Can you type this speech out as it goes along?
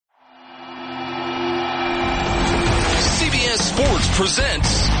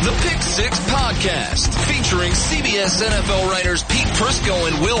presents the Pick Six Podcast, featuring CBS NFL writers Pete Prisco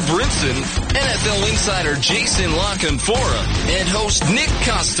and Will Brinson, NFL insider Jason La Canfora, and host Nick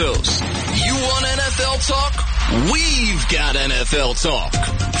Kostos. You want NFL talk? We've got NFL talk.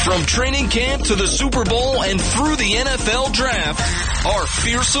 From training camp to the Super Bowl and through the NFL draft, our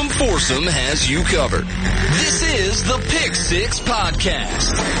fearsome foursome has you covered. This is the Pick Six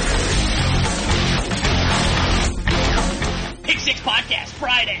Podcast. Pick Six Podcast,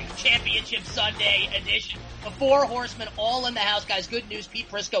 Friday, Championship Sunday edition. The four horsemen all in the house. Guys, good news. Pete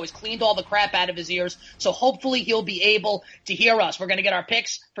Prisco has cleaned all the crap out of his ears, so hopefully he'll be able to hear us. We're going to get our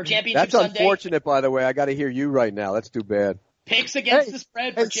picks for Championship Sunday. That's unfortunate, by the way. I got to hear you right now. That's too bad. Picks against the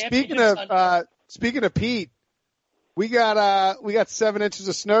spread for Championship Sunday. Speaking of Pete, we got 7 inches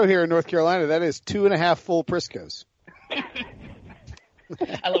of snow here in North Carolina. That is 2.5 full Priscos.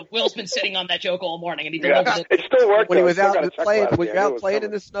 I love Will's been sitting on that joke all morning, and he delivers it. It still worked. When he was out playing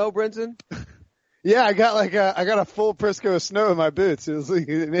in the snow, Brinson? Yeah, I got a full Prisco of snow in my boots. It was like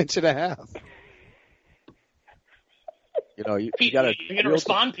 1.5 inches. You know, you Pete, got to. You're going to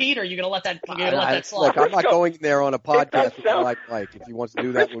respond, Pete, or are you going to let that slide? Look, I'm not going there on a podcast with Mike. If he wants to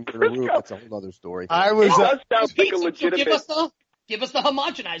do that when we're in a room, that's a whole other story. I was. Pete, so give us the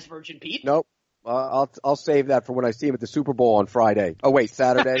homogenized version, Pete. Nope. I'll save that for when I see him at the Super Bowl on Friday. Oh wait,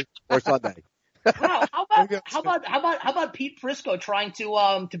 Saturday or Sunday. Wow, how about Pete Prisco trying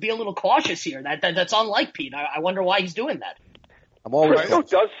to be a little cautious here? That's unlike Pete. I wonder why he's doing that. I'm always. Prisco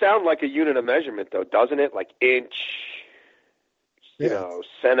does sound like a unit of measurement, though, doesn't it? Like inch,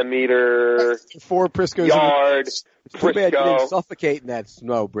 centimeter, 4 Priscos, yard. It's too bad you didn't suffocate in that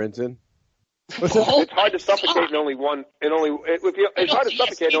snow, Brinson. It's hard to suffocate in only one. It's hard to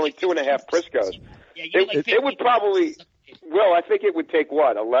suffocate in only 2.5 Priscos. Yeah, it would probably. Well, I think it would take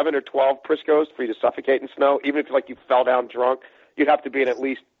 11 or 12 Priscos for you to suffocate in snow. Even if you fell down drunk, you'd have to be in at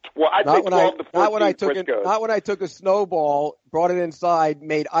least 12. I'd say 12 to 14 Priscos. Not when I took a snowball, brought it inside,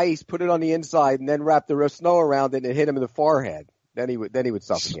 made ice, put it on the inside, and then wrapped the snow around it and hit him in the forehead. Then he would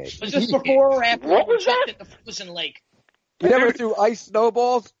suffocate. Was this before or after what was that? at the frozen lake? You never threw ice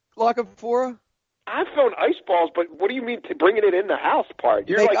snowballs, La Canfora? I've thrown ice balls, but what do you mean to bringing it in the house part?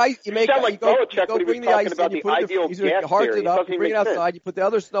 You sound like Belichick when he was talking about the ideal gas theory. You bring it outside, you put the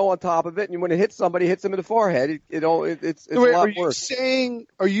other snow on top of it, and when it hits somebody, it hits them in the forehead. It's a lot worse.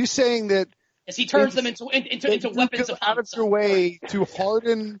 Are you saying that? Yes, he turns them into weapons of out of your way to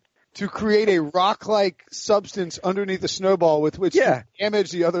harden, to create a rock-like substance underneath the snowball with which to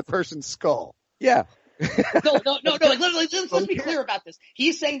damage the other person's skull? Yeah. No. Let's be clear about this.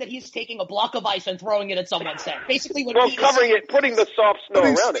 He's saying that he's taking a block of ice and throwing it at someone's head. Basically, covering it, putting the soft snow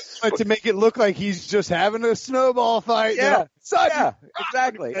around it to make it look like he's just having a snowball fight. Yeah,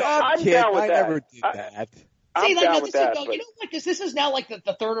 exactly. I'm down with that. I never did that. I'm down with that. You know what? This is now like the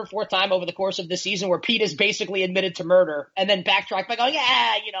third or fourth time over the course of this season where Pete has basically admitted to murder and then backtracked by going,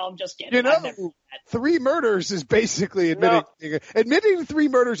 I'm just kidding. 3 murders is basically admitting. No. Admitting to 3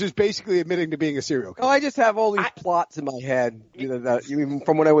 murders is basically admitting to being a serial killer. No, I just have all these plots in my head. Even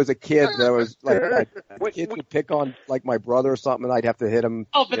from when I was a kid, there was like kids would pick on like my brother or something, and I'd have to hit him.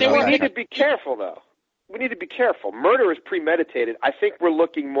 Oh, but we need to be careful though. We need to be careful. Murder is premeditated. I think we're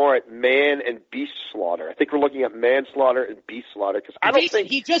looking more at man and beast slaughter. I think we're looking at manslaughter and beast slaughter because I don't think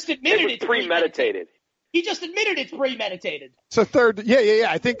he just admitted it's premeditated. He just admitted it's premeditated. So third, yeah.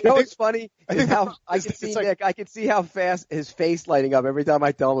 I think it's funny. I can see how fast his face lighting up every time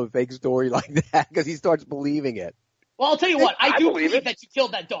I tell him a fake story like that because he starts believing it. Well, I'll tell you what. I do believe that you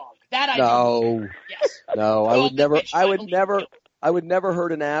killed that dog. That I do. Yes. No, I would never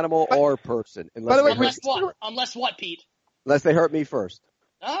hurt an animal or a person. Unless what, Pete? Unless they hurt me first.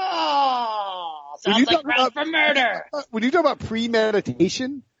 Oh, sounds like grounds for murder. When you talk about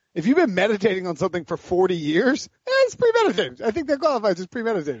premeditation, if you've been meditating on something for 40 years, it's premeditated. I think that qualifies as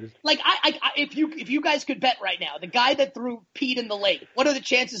premeditated. Like, if you guys could bet right now, the guy that threw Pete in the lake, what are the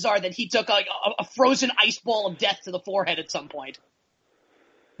chances are that he took a frozen ice ball of death to the forehead at some point?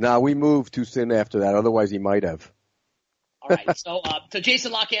 No, we moved too soon after that. Otherwise, he might have. All right, so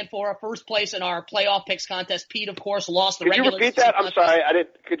Jason La Canfora, first place in our playoff picks contest. Pete, of course, lost the regular season. Could you repeat that? I'm sorry, I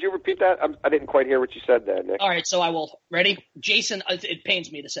didn't. Could you repeat that? I didn't quite hear what you said there, Nick. All right, so I will. Ready? Jason, it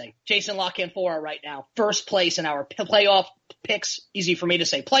pains me to say. Jason La Canfora right now, first place in our playoff picks. Easy for me to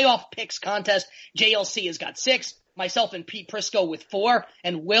say. Playoff picks contest. JLC has got 6. Myself and Pete Prisco with 4,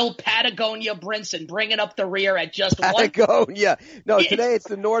 and Will Patagonia Brinson bringing up the rear at just 1. Patagonia. No, today it's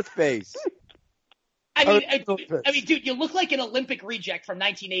the North Face. I mean, dude, you look like an Olympic reject from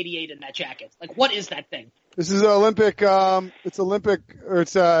 1988 in that jacket. Like, what is that thing? This is Olympic.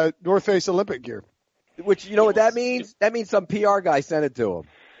 It's North Face Olympic gear. Which, you know what that means? That means some PR guy sent it to him.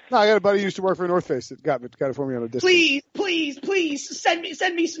 No, I got a buddy who used to work for North Face that got it for me on a discount. Please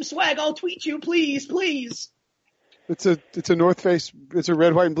send me some swag. I'll tweet you, please. It's a North Face. It's a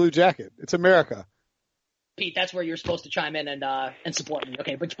red, white, and blue jacket. It's America. Pete, that's where you're supposed to chime in and support me.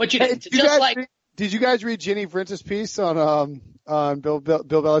 Okay, but you didn't. Did you guys read Ginny Brince's piece on Bill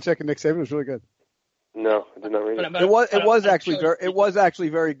Belichick and Nick Saban? It was really good. No, I did not read it. It was actually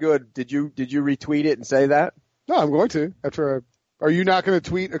very good. Did you retweet it and say that? No, I'm going to. Are you not going to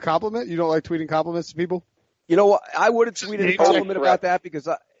tweet a compliment? You don't like tweeting compliments to people? You know what? I would have tweeted a compliment about that because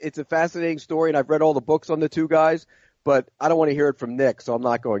it's a fascinating story, and I've read all the books on the two guys, but I don't want to hear it from Nick, so I'm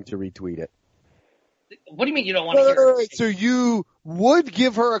not going to retweet it. What do you mean you don't want to hear it? So you would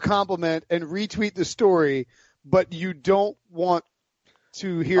give her a compliment and retweet the story, but you don't want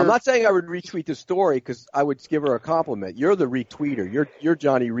to hear. I'm not saying I would retweet the story because I would give her a compliment. You're the retweeter. You're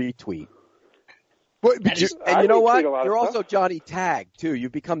Johnny Retweet. And you know what? You're also Johnny Tag too.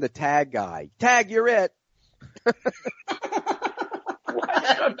 You've become the tag guy. Tag, you're it.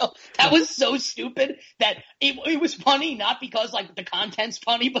 I don't know. That was so stupid that it was funny, not because like the content's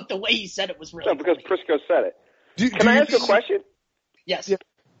funny, but the way he said it was really No, because funny. Prisco said it. Can I ask you a question? Yes. Yeah.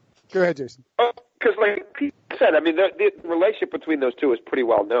 Go ahead, Jason. Because like Pete said, I mean, the relationship between those two is pretty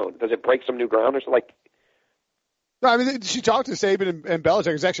well known. Does it break some new ground or something? No, I mean, she talked to Saban and Belichick.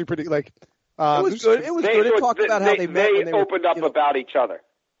 It was actually pretty like. It was good. It was good. It talked about how they met. They opened up about each other.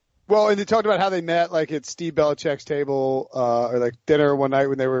 Well, and they talked about how they met, like at Steve Belichick's table, or like dinner one night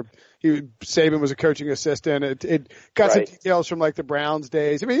when Saban was a coaching assistant. It got some details from like the Browns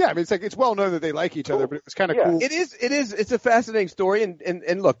days. I mean, it's well known that they like each other, but it was kind of cool. It is. It's a fascinating story,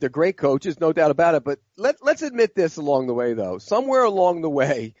 and look, they're great coaches, no doubt about it. But let's admit this along the way, though. Somewhere along the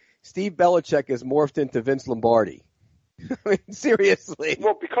way, Steve Belichick has morphed into Vince Lombardi. I mean, seriously.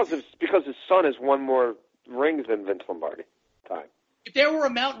 Well, because his son has won more rings than Vince Lombardi. Time. If there were a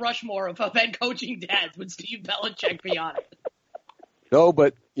Mount Rushmore of head coaching dads, would Steve Belichick be on it? No,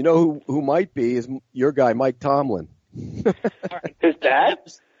 but you know who might be is your guy, Mike Tomlin. All right. His dad?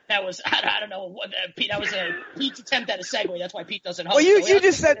 That was I don't know what Pete. That was Pete's attempt at a segue. That's why Pete doesn't host. Well, you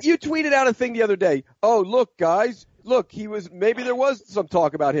just said you tweeted out a thing the other day. Oh, look, guys. Look, maybe there was some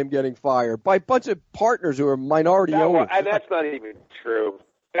talk about him getting fired by a bunch of partners who are minority owners. And that's not even true.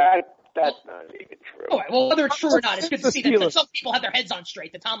 That's not even true. All right, well, whether it's true or not, it's good to see that some people have their heads on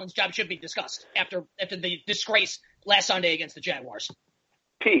straight. That Tomlin's job should be discussed after the disgrace last Sunday against the Jaguars.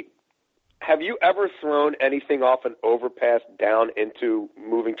 Pete, have you ever thrown anything off an overpass down into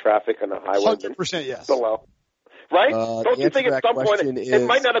moving traffic on the highway? 100% yes. Below. Right? Don't you think at some point it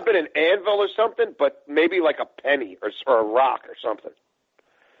might not have been an anvil or something, but maybe like a penny or a rock or something?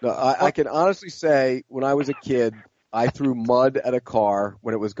 No, I can honestly say when I was a kid, I threw mud at a car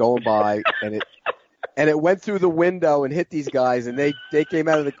when it was going by, and it went through the window and hit these guys, and they came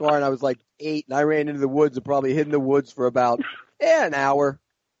out of the car, and I was like 8, and I ran into the woods and probably hid in the woods for about an hour.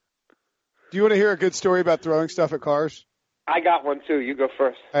 Do you want to hear a good story about throwing stuff at cars? I got one too. You go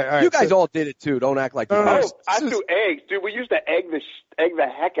first. All right, you guys all did it too. Don't act like you guys. I threw eggs, dude. We used to egg the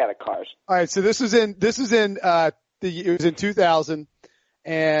heck out of cars. All right, so this was in 2000.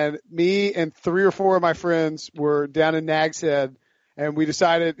 And me and 3 or 4 of my friends were down in Nags Head, and we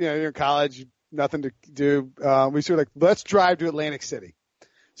decided, you're in college, nothing to do. We sort of let's drive to Atlantic City.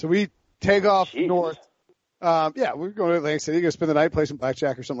 So we take off north. We're going to Atlantic City, going to spend the night, play some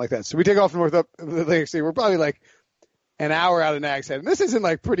blackjack or something like that. So we take off north up Atlantic City. We're probably like an hour out of Nags Head. And this isn't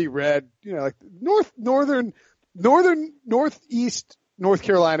like pretty red, like northeast North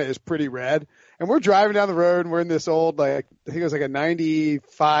Carolina is pretty red. And we're driving down the road, and we're in this old, I think it was like a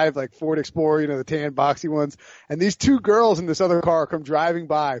 95, Ford Explorer, the tan boxy ones. And these 2 girls in this other car come driving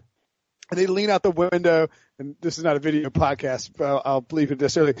by, and they lean out the window. And this is not a video podcast, but I'll bleep it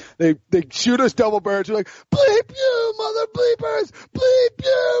this early. They shoot us double birds. They're like, bleep you, mother bleepers, bleep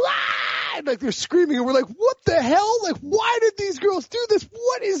you, ah! And they're screaming, and we're like, what the hell? Why did these girls do this?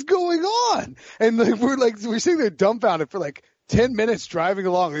 What is going on? And we're sitting there dumbfounded for 10 minutes driving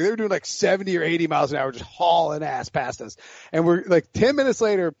along. They were doing 70 or 80 miles an hour, just hauling ass past us. And we're 10 minutes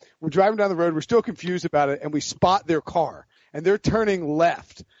later, we're driving down the road. We're still confused about it. And we spot their car, and they're turning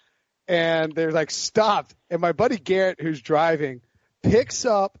left, and they're stopped. And my buddy Garrett, who's driving, picks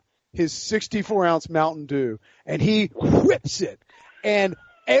up his 64-ounce Mountain Dew, and he whips it. And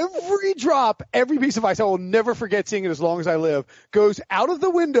every drop, every piece of ice, I will never forget seeing it as long as I live, goes out of the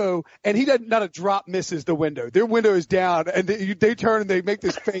window, and not a drop misses the window. Their window is down, and they turn and they make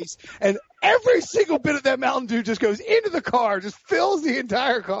this face, and every single bit of that Mountain Dew just goes into the car, just fills the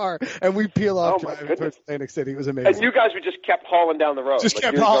entire car, and we peel off driving towards Atlantic City. It was amazing. And you guys just kept hauling down the road. Just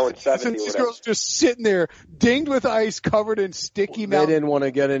kept hauling. These girls just sitting there, dinged with ice, covered in sticky Mountain Dew. They didn't want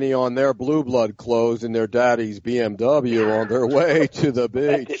to get any on their Blue Blood clothes in their daddy's BMW on their way to the beach.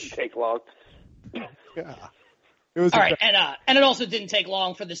 That didn't take long. Yeah. It was all right, and it also didn't take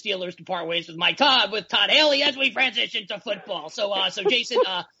long for the Steelers to part ways with Todd Haley as we transition to football. So Jason,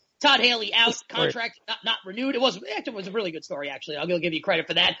 Todd Haley out, contract not renewed. It was a really good story, actually. I'll give you credit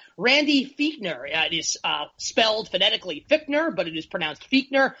for that. Randy Fichtner, it is spelled phonetically Fichtner, but it is pronounced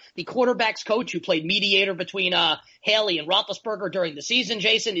Fichtner, the quarterback's coach who played mediator between Haley and Roethlisberger during the season.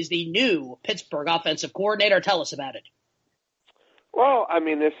 Jason is the new Pittsburgh offensive coordinator. Tell us about it. Well, I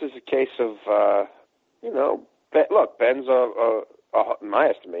mean, this is a case of, look, Ben's in my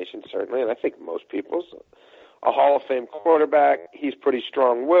estimation, certainly, and I think most people's, a Hall of Fame quarterback. He's pretty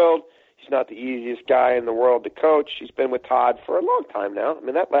strong-willed. He's not the easiest guy in the world to coach. He's been with Todd for a long time now. I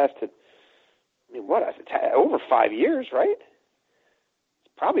mean, that lasted, over 5 years, right?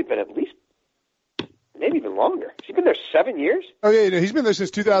 It's probably been at least, maybe even longer. Has he been there 7 years? Oh, yeah, he's been there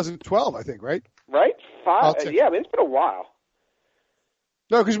since 2012, I think, right? Right? 5? Yeah, I mean, it's been a while.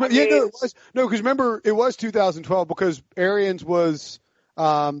 No, because remember, it was 2012 because Arians was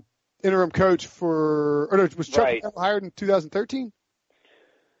interim coach was Chuck hired in 2013?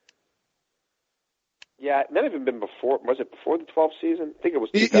 Yeah, it might have even been before. Was it before the 12th season? I think it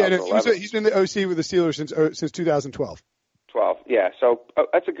was 2011. He's been the OC with the Steelers since 2012. 12, yeah. So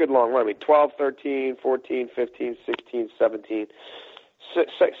that's a good long run. I mean, 12, 13, 14, 15, 16, 17,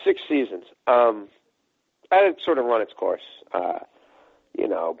 six seasons. And it sort of run its course.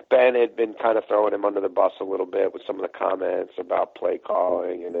 Ben had been kind of throwing him under the bus a little bit with some of the comments about play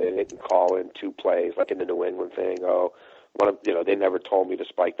calling, and they didn't call in 2 plays like in the New England thing. They never told me to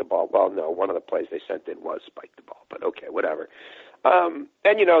spike the ball. Well, no, one of the plays they sent in was spike the ball, but okay, whatever.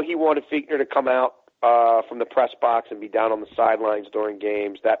 He wanted Fichtner to come out from the press box and be down on the sidelines during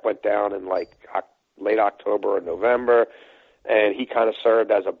games. That went down in late October or November, and he kind of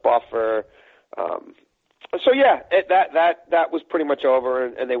served as a buffer. That was pretty much over,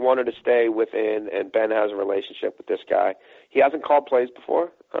 and they wanted to stay within, and Ben has a relationship with this guy. He hasn't called plays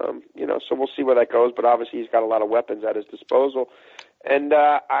before, so we'll see where that goes, but obviously he's got a lot of weapons at his disposal. And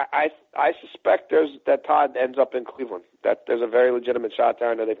I suspect that Todd ends up in Cleveland. That there's a very legitimate shot there.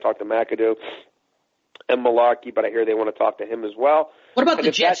 I know they've talked to McAdoo and Malarkey, but I hear they want to talk to him as well. What about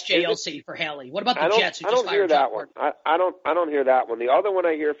the Jets, JLC, for Haley? What about the Jets? I don't hear that one. I don't hear that one. The other one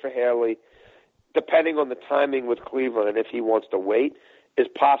I hear for Haley, depending on the timing with Cleveland and if he wants to wait, is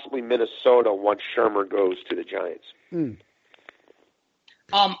possibly Minnesota once Shermer goes to the Giants.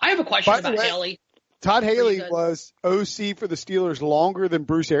 I have a question about Haley. Todd Haley was OC for the Steelers longer than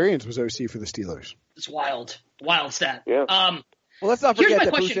Bruce Arians was OC for the Steelers. It's wild. Wild stat. Yeah. Well, let's not forget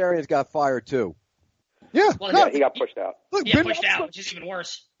that Bruce Arians got fired, too. Yeah. He got pushed out. Look, pushed out, which is even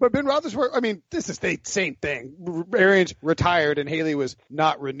worse. But Ben Roethlisberger, this is the same thing. Arians retired and Haley was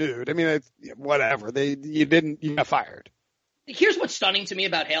not renewed. It's whatever. You got fired. Here's what's stunning to me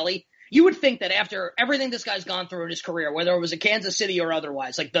about Haley. You would think that after everything this guy's gone through in his career, whether it was at Kansas City or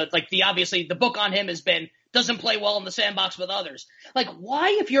otherwise, obviously the book on him has been doesn't play well in the sandbox with others.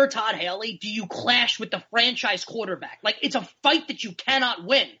 Why, if you're Todd Haley, do you clash with the franchise quarterback? It's a fight that you cannot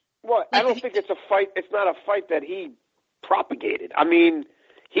win. Well, I don't think it's a fight. It's not a fight that he propagated.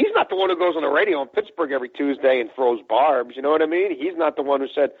 He's not the one who goes on the radio in Pittsburgh every Tuesday and throws barbs. You know what I mean? He's not the one who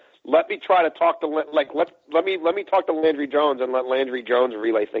said, "Let me try to talk to let me talk to Landry Jones and let Landry Jones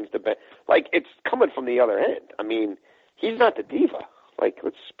relay things to Ben." It's coming from the other end. He's not the diva.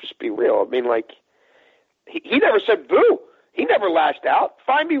 Let's just be real. He never said boo. He never lashed out.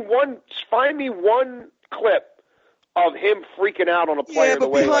 Find me one clip of him freaking out on a player the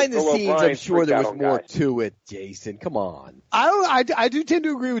way behind the Bill scenes, O'Brien I'm sure there was more guys. to it, Jason. Come on. I do tend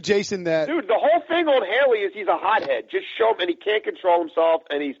to agree with Jason that. Dude, the whole thing on Haley is he's a hothead. Just show him, and he can't control himself,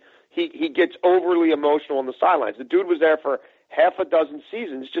 and he gets overly emotional on the sidelines. The dude was there for half a dozen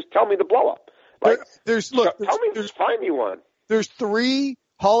seasons. Just tell me the blow up. Find me one. There's 3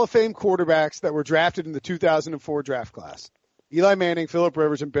 Hall of Fame quarterbacks that were drafted in the 2004 draft class. Eli Manning, Phillip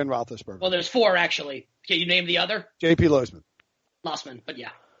Rivers, and Ben Roethlisberger. Well, there's 4 actually. Can you name the other? J.P. Losman, but yeah.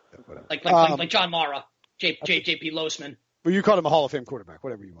 Like John Mara. J.P. Losman. Well, you called him a Hall of Fame quarterback,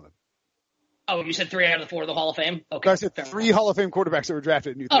 whatever you wanted. Oh, you said 3 out of the 4 of the Hall of Fame? Okay. I said 3 Hall of Fame quarterbacks that were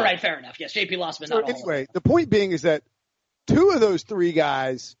drafted in All right, fair enough. Yes, J.P. Losman. So anyway, the point being is that 2 of those 3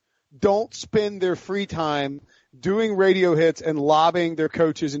 guys don't spend their free time doing radio hits and lobbing their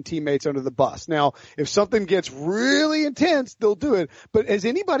coaches and teammates under the bus. Now, if something gets really intense, they'll do it. But has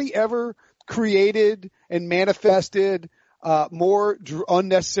anybody ever created and manifested more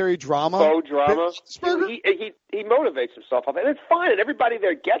unnecessary drama. Faux drama. He motivates himself, and it's fine, and everybody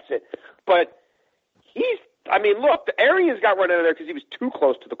there gets it. But look, the Arians got run out of there because he was too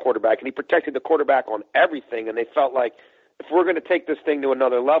close to the quarterback, and he protected the quarterback on everything, and they felt like if we're going to take this thing to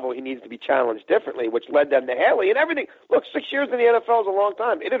another level, he needs to be challenged differently, which led them to Haley and everything. Look, 6 years in the NFL is a long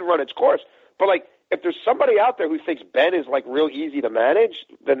time. It didn't run its course. But, if there's somebody out there who thinks Ben is, real easy to manage,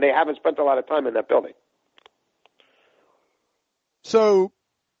 then they haven't spent a lot of time in that building. So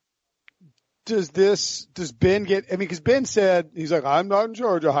does Ben get, because Ben said, he's like, I'm not in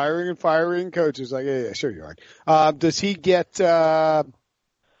charge of hiring and firing coaches. Like, yeah, sure you are. Does he get say-so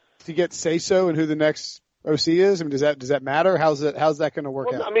in who the next OC is? Does that matter? How's that going to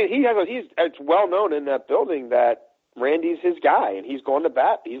work out? It's well known in that building that Randy's his guy, and he's gone to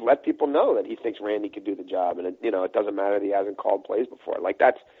bat. He's let people know that he thinks Randy could do the job, and it doesn't matter that he hasn't called plays before.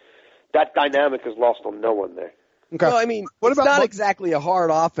 That dynamic is lost on no one there. Okay. No, it's not exactly a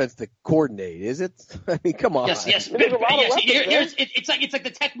hard offense to coordinate, is it? Come on. Yes. It's like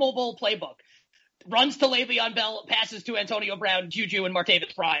the Tech Mobile playbook. Runs to Le'Veon Bell, passes to Antonio Brown, Juju, and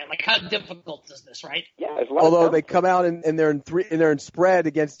Martavis Bryant. How difficult is this, right? Yeah. Although they come out and they're in spread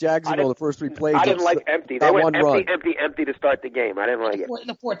against Jacksonville the first 3 plays. I didn't like empty. They went empty to start the game. I didn't like it.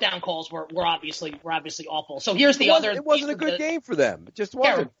 The fourth down calls were obviously awful. So here's the other. It wasn't a good game for them. It just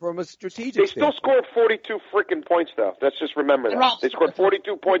wasn't from a strategic. They still scored 42 freaking points though. Let's just remember that. They scored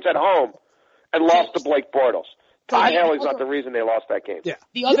 42 points at home and lost to Blake Bortles. Ty Haley's not the reason they lost that game. Yeah.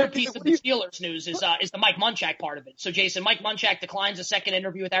 The other piece of the Steelers news is the Mike Munchak part of it. So, Jason, Mike Munchak declines a second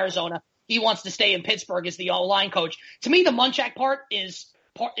interview with Arizona. He wants to stay in Pittsburgh as the O-line coach. To me, the Munchak part is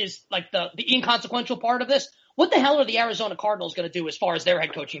the inconsequential part of this. What the hell are the Arizona Cardinals going to do as far as their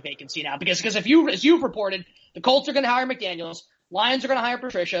head coaching vacancy now? Because as you've reported, the Colts are going to hire McDaniels, Lions are going to hire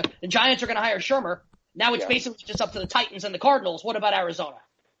Patricia, the Giants are going to hire Shermer. Now it's basically just up to the Titans and the Cardinals. What about Arizona?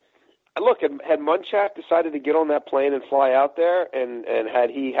 Look, had Munchak decided to get on that plane and fly out there, and had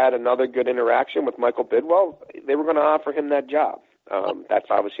he had another good interaction with Michael Bidwell, they were going to offer him that job. That's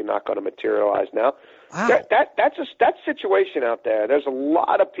obviously not going to materialize now. Wow. That situation out there, there's a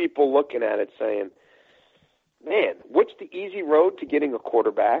lot of people looking at it saying, man, what's the easy road to getting a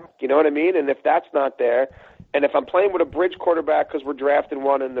quarterback? You know what I mean? And if that's not there, and if I'm playing with a bridge quarterback because we're drafting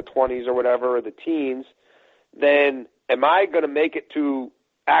one in the 20s or whatever, or the teens, then am I going to make it to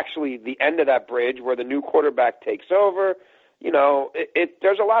actually the end of that bridge where the new quarterback takes over?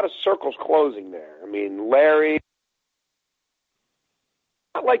 There's a lot of circles closing there. Larry,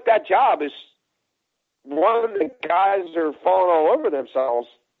 not like that job is one of the guys are falling all over themselves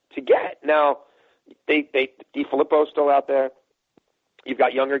to get. Now, DiFilippo's still out there. You've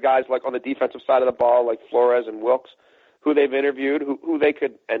got younger guys like on the defensive side of the ball, like Flores and Wilkes, who they've interviewed, who they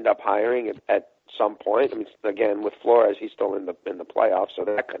could end up hiring at some point. Again, with Flores, he's still in the playoffs, so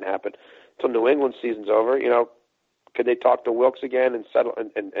that couldn't happen until New England season's over. Could they talk to Wilkes again and settle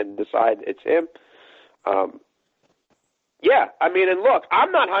and decide it's him? And look,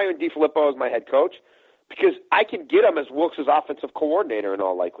 I'm not hiring DiFilippo as my head coach because I can get him as Wilkes' offensive coordinator in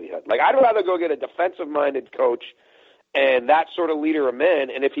all likelihood. I'd rather go get a defensive-minded coach and that sort of leader of men,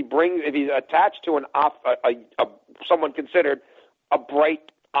 and if he's attached to someone considered a bright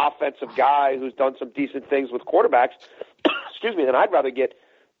offensive guy who's done some decent things with quarterbacks, then I'd rather get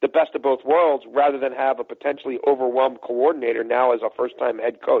the best of both worlds rather than have a potentially overwhelmed coordinator now as a first-time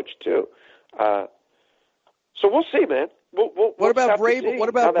head coach too. So we'll see, man. What about Vrabel? What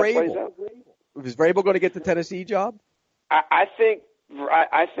about Vrabel? Is Vrabel going to get the Tennessee job? I think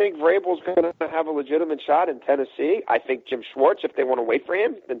Vrabel's going to have a legitimate shot in Tennessee. I think Jim Schwartz, if they want to wait for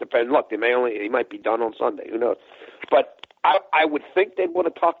him, then depend. Look, he might be done on Sunday. Who knows? But I would think they'd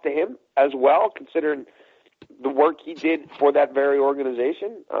want to talk to him as well, considering the work he did for that very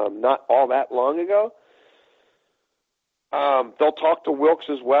organization not all that long ago. They'll talk to Wilkes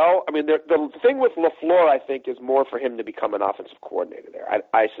as well. The thing with LaFleur, I think, is more for him to become an offensive coordinator there.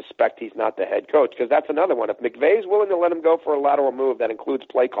 I suspect he's not the head coach because that's another one. If McVay's willing to let him go for a lateral move that includes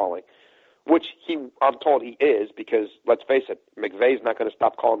play calling, which I'm told he is because, let's face it, McVay's not going to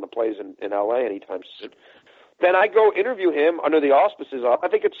stop calling the plays in L.A. anytime soon, then I go interview him under the auspices of, I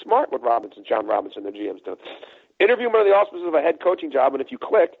think it's smart what John Robinson, the GM's doing. Interview him under the auspices of a head coaching job, and if you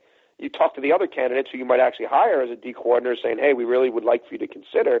click, you talk to the other candidates who you might actually hire as a D coordinator saying, hey, we really would like for you to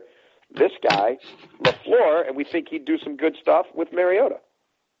consider this guy, LaFleur, and we think he'd do some good stuff with Mariota.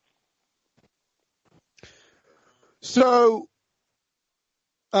 So,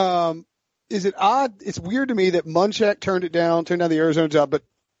 is it odd? It's weird to me that Munchak turned down the Arizona job, but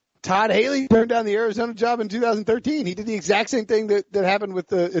Todd Haley turned down the Arizona job in 2013. He did the exact same thing that happened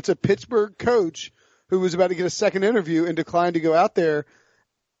with it's a Pittsburgh coach who was about to get a second interview and declined to go out there.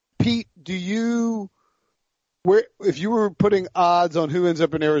 Pete, if you were putting odds on who ends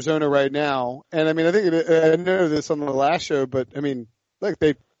up in Arizona right now, and I mean, I know this on the last show, but I mean, look,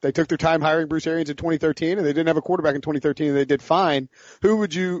 they took their time hiring Bruce Arians in 2013, and they didn't have a quarterback in 2013, and they did fine. Who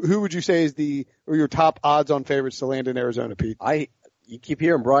would you say is your top odds-on favorites to land in Arizona, Pete? You keep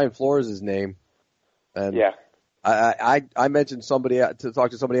hearing Brian Flores' name, and yeah, I mentioned to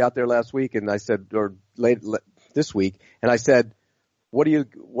talk to somebody out there last week, and I said, or this week, and I said, what are you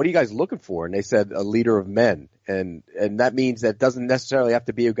guys looking for? And they said a leader of men, and that means that doesn't necessarily have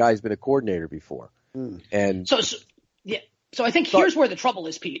to be a guy who's been a coordinator before. And So I think here's where the trouble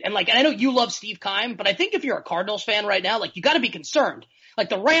is, Pete. And I know you love Steve Keim, but I think if you're a Cardinals fan right now, you got to be concerned.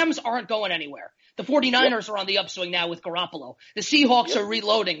 The Rams aren't going anywhere. The 49ers are on the upswing now with Garoppolo. The Seahawks are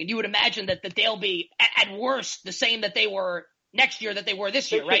reloading, and you would imagine that they'll be at worst the same that they were next year that they were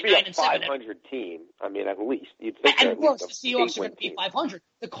this year, right? 9 and 7. 500 team. I mean, at least you'd think. At worst, the Seahawks are going to be 500.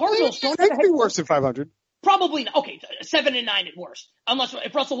 The Cardinals don't have to be worse than 500. Probably not. Okay, 7 and 9 at worst. Unless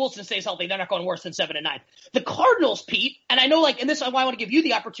if Russell Wilson stays healthy, they're not going worse than 7 and 9. The Cardinals, Pete, and I know and this is why I want to give you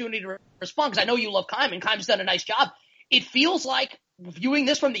the opportunity to respond because I know you love Keim and Keim's done a nice job. It feels like viewing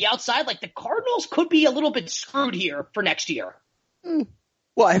this from the outside, the Cardinals could be a little bit screwed here for next year.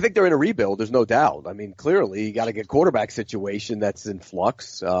 Well, I think they're in a rebuild. There's no doubt. I mean, clearly you got to get quarterback situation that's in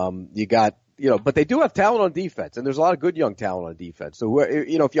flux. You got, but they do have talent on defense, and there's a lot of good young talent on defense. So,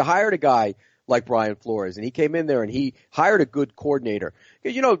 if you hired a guy like Brian Flores, and he came in there and he hired a good coordinator.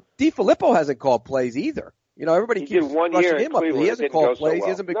 DiFilippo hasn't called plays either. Everybody keeps rushing him up. He hasn't called plays. He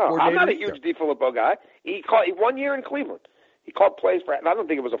hasn't been coordinator. I'm not a huge DiFilippo guy. He 1 year in Cleveland. He called plays and I don't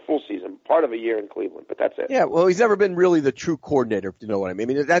think it was a full season, part of a year in Cleveland, but that's it. Yeah, well, he's never been really the true coordinator, if you know what I mean.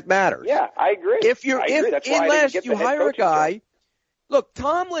 I mean, that matters. Yeah, I agree. Unless you hire a guy. Job. Look,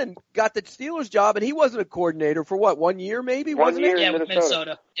 Tomlin got the Steelers job, and he wasn't a coordinator for 1 year, maybe? Wasn't it? Yeah, with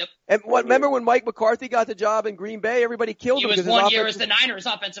Minnesota. Yep. And remember when Mike McCarthy got the job in Green Bay? Everybody killed him. He was 1 year as the Niners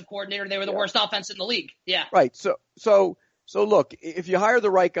offensive coordinator. They were the worst offense in the league. Yeah. Right. So look, if you hire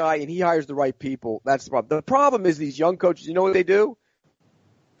the right guy and he hires the right people, that's the problem. The problem is these young coaches, you know what they do?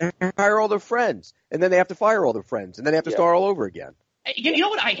 They hire all their friends, and then they have to fire all their friends, and then they have to start all over again. You know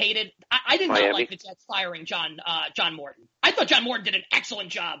what I hated? I did not like the Jets firing John Morton. I thought John Morton did an excellent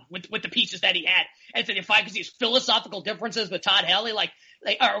job with the pieces that he had. And so because these philosophical differences with Todd Haley,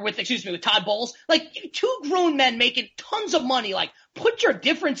 with Todd Bowles, two grown men making tons of money. Put your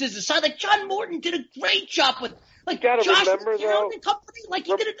differences aside. John Morton did a great job with Josh McCown and company.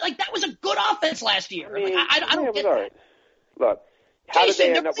 He did it. That was a good offense last year. I don't get that. Look. How Jason,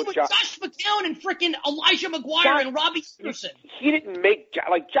 did they end up with Josh McCown and freaking Elijah McGuire and Robbie Anderson? He didn't make Josh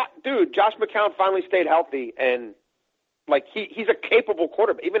McCown finally stayed healthy and he's a capable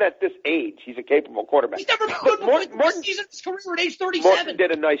quarterback. Even at this age, he's a capable quarterback. He's never been good before his career at age 37. Morton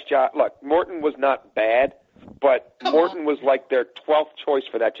did a nice job. Look, Morton was not bad, but Morton was their 12th choice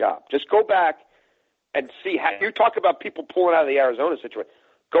for that job. Just go back and see how you talk about people pulling out of the Arizona situation.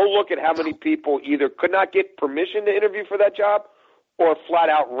 Go look at how many people either could not get permission to interview for that job or flat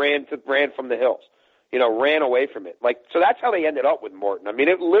out ran from the hills, ran away from it. So that's how they ended up with Morton. I mean,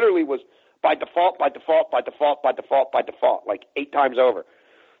 it literally was by default, 8 times over.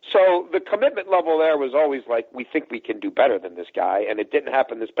 So the commitment level there was always we think we can do better than this guy, and it didn't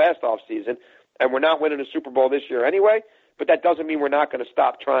happen this past offseason, and we're not winning a Super Bowl this year anyway, but that doesn't mean we're not going to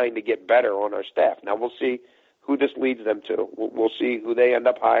stop trying to get better on our staff. Now we'll see who this leads them to. We'll see who they end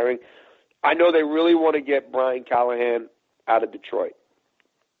up hiring. I know they really want to get Brian Callahan out of Detroit.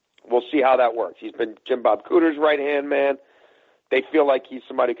 We'll see how that works. He's been Jim Bob Cooter's right-hand man. They feel like he's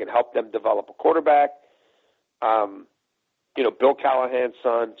somebody who can help them develop a quarterback. Bill Callahan's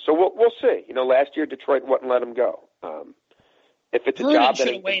son. So we'll see. Last year Detroit wouldn't let him go. If it's a job that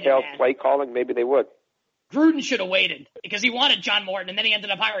entails play calling, maybe they would. Gruden should have waited because he wanted John Morton, and then he ended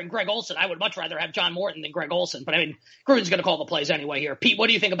up hiring Greg Olson. I would much rather have John Morton than Greg Olson. But, Gruden's going to call the plays anyway here. Pete, what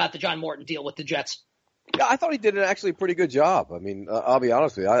do you think about the John Morton deal with the Jets? Yeah, I thought he did actually a pretty good job. I mean, I'll be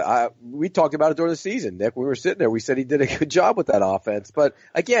honest with you. We talked about it during the season, Nick. We were sitting there. We said he did a good job with that offense. But,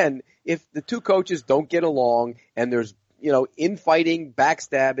 again, if the two coaches don't get along and there's, infighting,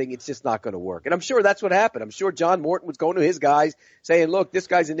 backstabbing, it's just not going to work. And I'm sure that's what happened. I'm sure John Morton was going to his guys saying, look, this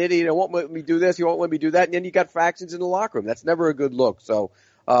guy's an idiot. He won't let me do this. He won't let me do that. And then you got factions in the locker room. That's never a good look. So,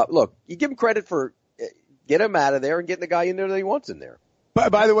 look, you give him credit for get him out of there and getting the guy in there that he wants in there.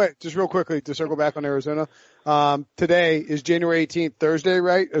 By the way, just real quickly to circle back on Arizona, today is January 18th, Thursday,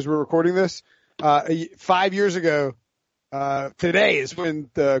 right? As we're recording this, 5 years ago, today is when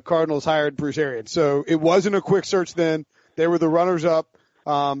the Cardinals hired Bruce Arians. So it wasn't a quick search then. They were the runners up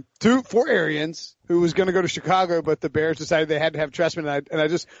for Arians, who was going to go to Chicago, but the Bears decided they had to have Trestman.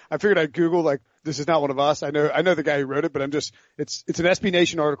 I figured I'd Google, like, this is not one of us. I know the guy who wrote it, but it's an SB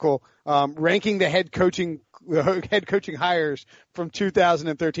Nation article, ranking the head coaching hires from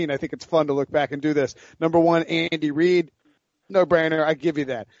 2013. I think it's fun to look back and do this. Number 1, Andy Reid. No brainer. I give you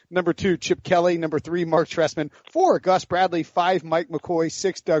that. Number 2, Chip Kelly. Number 3, Mark Trestman. 4, Gus Bradley. 5, Mike McCoy.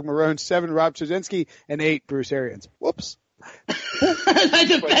 6, Doug Marrone. 7, Rob Chudzinski. And 8, Bruce Arians. Whoops.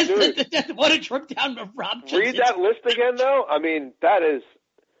 What a trip down to Rob. Read that list again, though. I mean, that is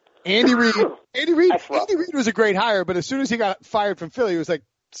Andy Reid. Andy Reid was a great hire, but as soon as he got fired from Philly, it was like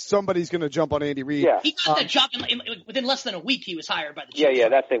somebody's going to jump on Andy Reid. Yeah. He got that job within less than a week. He was hired by the Chiefs. Yeah,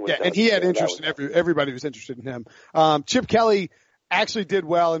 that thing was. Yeah, and he had interest in everybody was interested in him. Chip Kelly actually did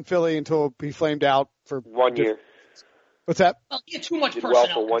well in Philly until he flamed out for 1 year. What's that? Well, he had too much Did personnel.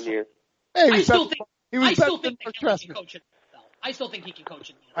 well for 1 year. Hey, I still think Mark that Kelly can Trestman. coach it. I still think he can coach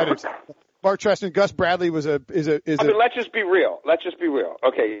it. I do. Mark Trestman, Gus Bradley is I mean, let's just be real.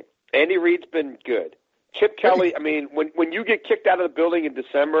 Okay, Andy Reid's been good. Chip Kelly, I mean, when you get kicked out of the building in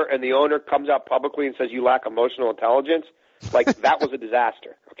December and the owner comes out publicly and says you lack emotional intelligence, like, that was a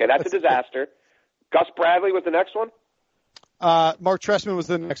disaster. Okay, that's a disaster. Gus Bradley was the next one? Mark Trestman was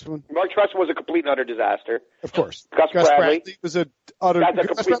the next one. Mark Trestman was a complete and utter disaster. Of course. Gus Bradley was a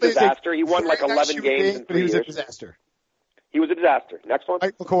complete disaster. He won like 11 games in 3 years. He was a disaster. He was a disaster. Next one.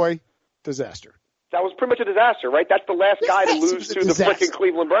 Mike McCoy, disaster. That was pretty much a disaster, right? That's the last guy to lose to the freaking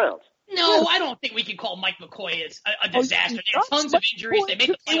Cleveland Browns. No, I don't think we can call Mike McCoy a disaster. They had tons of injuries. They made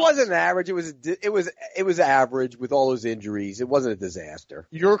the playoffs. It wasn't average. It was average with all those injuries. It wasn't a disaster.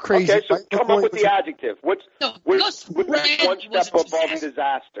 You're crazy. Okay, so come up with the adjective. What's Gus Bradley one step above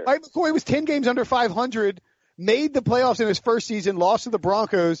disaster? Mike McCoy was 10 games under 500, made the playoffs in his first season, lost to the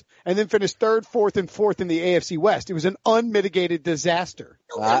Broncos, and then finished 3rd, 4th, and 4th in the AFC West. It was an unmitigated disaster.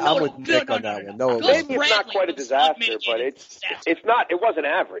 I'm with Nick on that one. No, maybe it's not quite a disaster, but it's not. It wasn't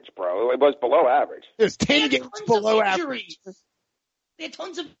average, bro. It was below average. It was 10 games below average. They had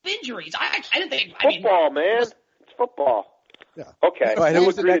tons of injuries. I didn't think. Football, man. It's football. Yeah. Okay. All right, who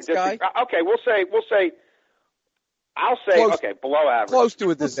was the next guy? Okay, we'll say. I'll say Close, okay, below average. Close to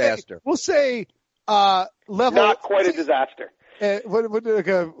a disaster. We'll say level. Not quite a disaster.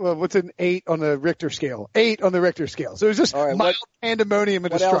 What's an 8 on the Richter scale? 8 on the Richter scale. So it was just mild pandemonium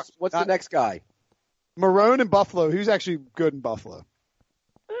and destruction. What's the next guy? Marrone in Buffalo. He was actually good in Buffalo.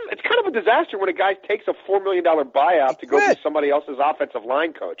 It's kind of a disaster when a guy takes a $4 million buyout to go be somebody else's offensive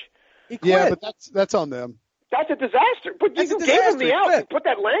line coach. Yeah, but that's on them. That's a disaster. But you gave him the out. You put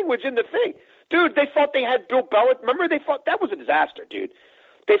that language in the thing. Dude, they thought they had Bill Belichick. Remember, they thought that was a disaster, dude.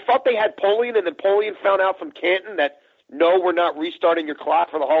 They thought they had Polian, and then Polian found out from Canton that, no, we're not restarting your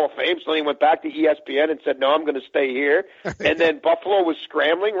clock for the Hall of Fame. So then he went back to ESPN and said, no, I'm going to stay here. And then Buffalo was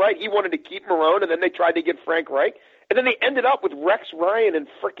scrambling, right? He wanted to keep Marrone, and then they tried to get Frank Reich. And then they ended up with Rex Ryan and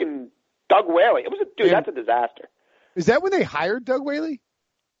frickin' Doug Whaley. That's a disaster. Is that when they hired Doug Whaley?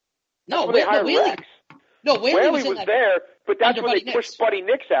 No, when they hired Rex. No, Whaley was there, but that's when they pushed Buddy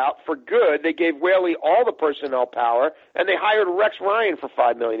Nix out for good. They gave Whaley all the personnel power, and they hired Rex Ryan for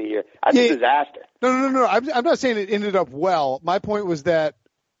 $5 million a year. That's a disaster. No. I'm not saying it ended up well. My point was that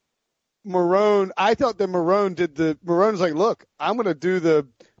Marrone. I thought that Marrone's like, look, I'm going to do the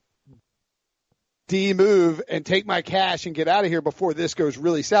D move and take my cash and get out of here before this goes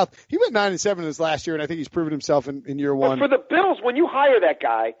really south. He went 9-7 in his last year, and I think he's proven himself in year one. But for the Bills, when you hire that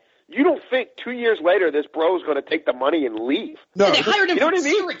guy, you don't think 2 years later this bro's going to take the money and leave. No, they hired him from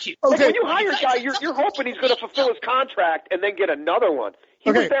Syracuse. Okay. Like when you hire a guy, you're hoping he's going to fulfill his contract and then get another one.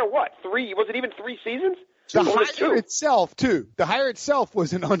 He was there, was it even 3 seasons? The hire itself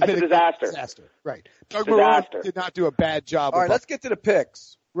was an unmitigated disaster. Right. Doug Marrone did not do a bad job. All right, let's get to the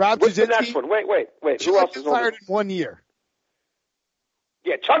picks. What's the next one? Wait. Who else is hired in 1 year?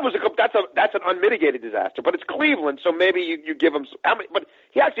 Yeah, Chud was that's an unmitigated disaster, but it's Cleveland, so maybe you give him. But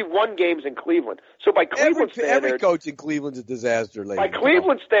he actually won games in Cleveland, so by Cleveland standards, every coach in Cleveland's a disaster. By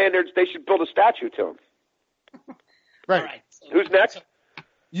Cleveland standards, they should build a statue to him. Right. All right. Who's next?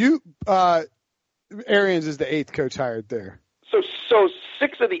 Arians is the 8th coach hired there. So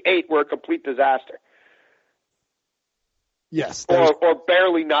 6 of the 8 were a complete disaster. Yes. Or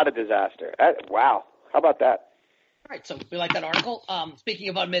barely not a disaster. Wow. How about that? All right, so we like that article. Speaking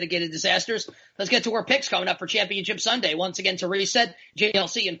of unmitigated disasters, let's get to our picks coming up for Championship Sunday. Once again, to reset,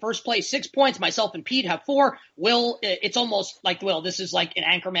 JLC in first place, 6 points. Myself and Pete have 4. Will, it's almost like, Will, this is like an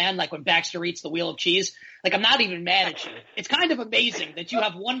Anchorman, like when Baxter eats the wheel of cheese. Like, I'm not even mad at you. It's kind of amazing that you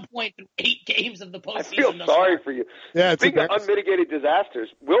have 1 point through 8 games of the postseason. I feel sorry for you. Yeah, Speaking of unmitigated disasters,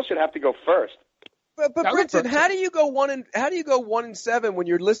 Will should have to go first. But Brinson, how do you go 1-7 when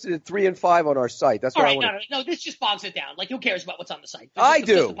you're listed at 3-5 on our site? That's all what right. I want. No, this just bogs it down. Like, who cares about what's on the site? I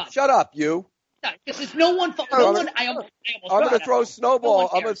do. Shut up, you. No, this is no one. I'm going to throw a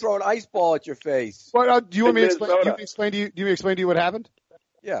snowball. I'm going to throw an ice ball at your face. What, do you want me to explain? Do you explain to you what happened?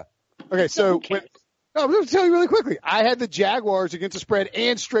 Yeah. Okay, so I'm going to tell you really quickly. I had the Jaguars against the spread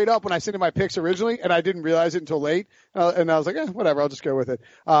and straight up when I sent in my picks originally, and I didn't realize it until late. And I was like, whatever, I'll just go with it.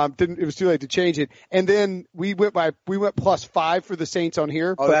 It was too late to change it. And then we went +5 for the Saints on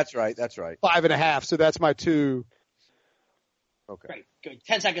here. Oh, that's right. 5.5. So that's my 2. Okay. Great. Good.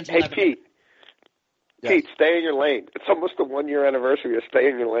 10 seconds. Hey, Pete. Yes. Pete, stay in your lane. It's almost the 1-year anniversary of stay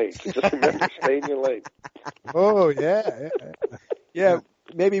in your lane. Just remember, stay in your lane. Oh, yeah. Yeah.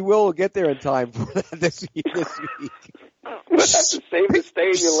 Maybe we'll get there in time for that this week. We'll have to save the stay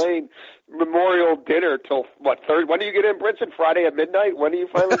in your lane memorial dinner till what? When do you get in, Brinson? Friday at midnight? When do you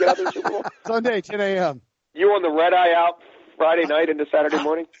finally get out of the Super Bowl? Sunday, 10 a.m. You on the red eye out Friday night into Saturday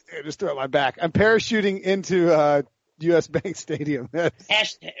morning? Yeah, just throw it my back. I'm parachuting into U.S. Bank Stadium.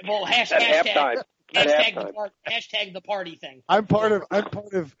 Hashtag the party thing. I'm part of.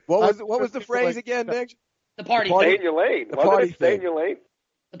 What was the phrase again, Nick? The party. Stay in your lane. The party. Stay in your lane.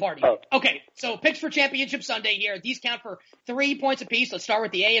 The party. Oh. Okay, so picks for Championship Sunday here. These count for 3 points apiece. Let's start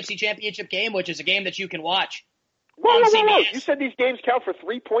with the AFC Championship game, which is a game that you can watch. Whoa. You said these games count for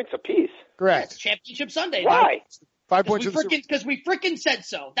 3 points apiece. Correct. It's Championship Sunday. Why? Right? 5 points. Because we freaking said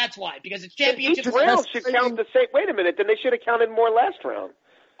so. That's why. Because it's Championship Each round should count the same. Wait a minute. Then they should have counted more last round.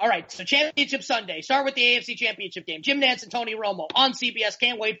 All right, so Championship Sunday. Start with the AFC Championship game. Jim Nantz and Tony Romo on CBS.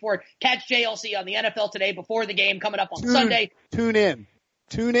 Can't wait for it. Catch JLC on the NFL Today before the game coming up on Sunday. Tune in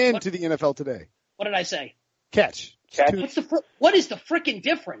to the NFL Today. What did I say? Catch. What is the freaking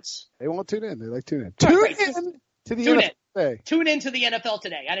difference? They won't tune in. They like tune in. Tune in to the NFL Today. Tune in to the NFL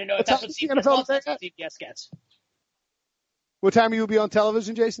Today. I didn't know if that's what CBS gets. What time will you be on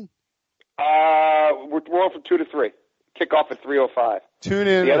television, Jason? We're on from 2 to 3. Kickoff at 3:05. Tune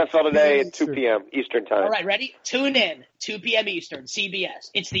in. The NFL Today at 2 p.m. Eastern Time. All right, ready? Tune in, 2 p.m. Eastern, CBS.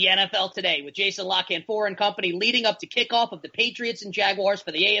 It's the NFL Today with Jason Canfora and company leading up to kickoff of the Patriots and Jaguars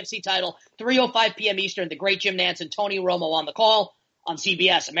for the AFC title, 3:05 p.m. Eastern. The great Jim Nantz and Tony Romo on the call on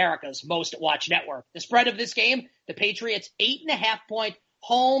CBS, America's most watched network. The spread of this game, the Patriots 8.5-point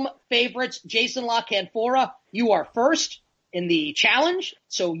home favorites. Jason Canfora, you are first in the challenge,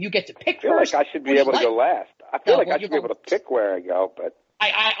 so you get to pick first. I feel like I should be able to go last. I feel like I should be able to pick where I go, but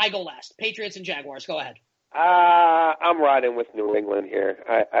I go last. Patriots and Jaguars. Go ahead. I'm riding with New England here.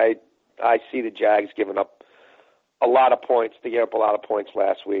 I see the Jags giving up a lot of points. They gave up a lot of points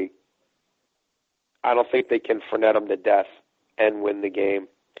last week. I don't think they can Fournette them to death and win the game.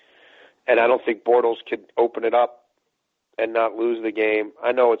 And I don't think Bortles could open it up and not lose the game.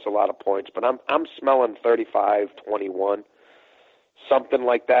 I know it's a lot of points, but I'm smelling 35-21, something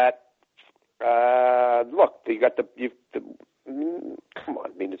like that. Look, come on. I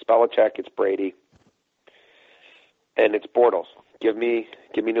mean, it's Belichick, it's Brady, and it's Bortles. Give me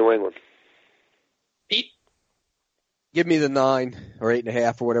New England. Pete? Give me the 9 or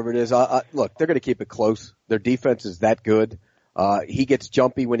 8.5 or whatever it is. Look, they're going to keep it close. Their defense is that good. He gets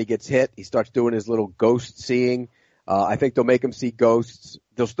jumpy when he gets hit. He starts doing his little ghost seeing. I think they'll make him see ghosts.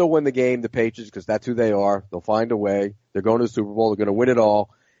 They'll still win the game, the Patriots, because that's who they are. They'll find a way. They're going to the Super Bowl. They're going to win it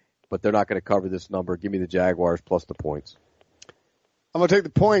all. But they're not going to cover this number. Give me the Jaguars plus the points. I'm going to take the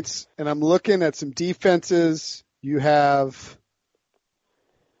points, and I'm looking at some defenses. You have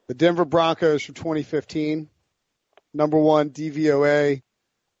the Denver Broncos from 2015, number 1 DVOA,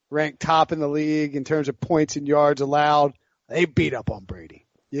 ranked top in the league in terms of points and yards allowed. They beat up on Brady.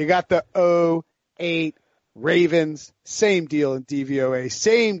 You got the 0-8 Ravens, same deal in DVOA,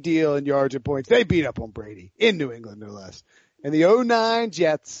 same deal in yards and points. They beat up on Brady in New England, no less. And the 0-9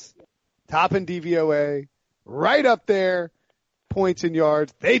 Jets, top in DVOA, right up there, points and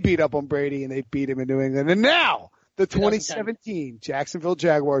yards. They beat up on Brady, and they beat him in New England. And now the 2017 Jacksonville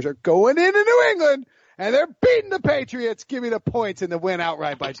Jaguars are going into New England, and they're beating the Patriots. Give me the points and the win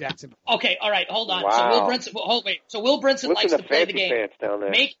outright by Jacksonville. Okay, all right, hold on. Wow. So Will Brinson likes to play the game. Down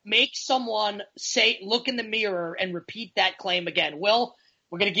there. Make someone look in the mirror and repeat that claim again. Will,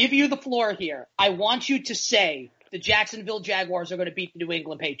 we're going to give you the floor here. I want you to say the Jacksonville Jaguars are going to beat the New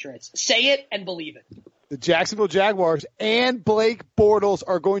England Patriots. Say it and believe it. The Jacksonville Jaguars and Blake Bortles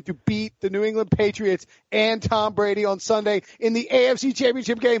are going to beat the New England Patriots and Tom Brady on Sunday in the AFC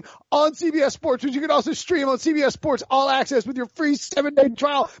Championship game on CBS Sports, which you can also stream on CBS Sports All Access with your free 7-day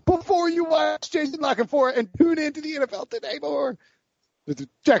trial before you watch Jason La Canfora and tune into the NFL Today more. The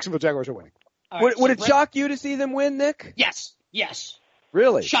Jacksonville Jaguars are winning. Right, Would it shock you to see them win, Nick? Yes.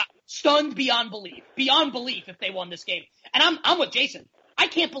 Really? Stunned beyond belief if they won this game. And I'm with Jason. I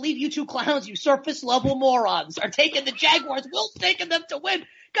can't believe you two clowns, you surface-level morons, are taking the Jaguars. Will's taking them to win.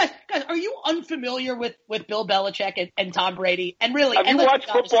 Guys, are you unfamiliar with Bill Belichick and Tom Brady? And really, have you watched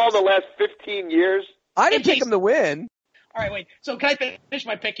football the last 15 years? I didn't pick them to win. All right, wait. So can I finish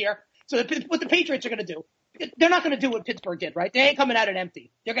my pick here? So what the Patriots are going to do, they're not going to do what Pittsburgh did, right? They ain't coming out at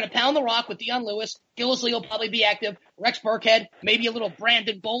empty. They're going to pound the rock with Deion Lewis. Gillislee will probably be active. Rex Burkhead, maybe a little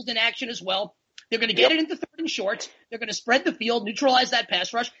Brandon Bolden action as well. They're going to get it into third and shorts. They're going to spread the field, neutralize that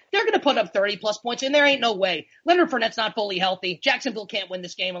pass rush. They're going to put up 30-plus points, and there ain't no way. Leonard Fournette's not fully healthy. Jacksonville can't win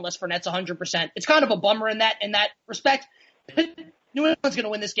this game unless Fournette's 100%. It's kind of a bummer in that respect. New England's going to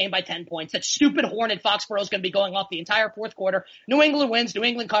win this game by 10 points. That stupid horn at Foxborough is going to be going off the entire fourth quarter. New England wins. New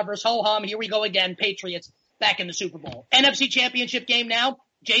England covers. Ho-hum. Here we go again. Patriots back in the Super Bowl. NFC Championship game now.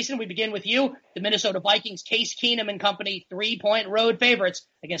 Jason, we begin with you. The Minnesota Vikings, Case Keenum and company, 3-point road favorites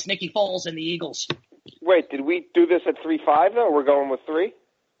against Nicky Foles and the Eagles. Wait, did we do this at 3-5 though? We're going with 3?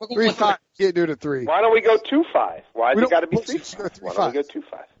 3-5. Can't do it at 3. Why don't we go 2-5? Why does it got to be 3-5? Why don't we go 2-5?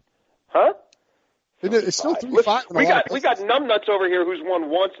 Huh? It's still 3-5. We got numbnuts over here who's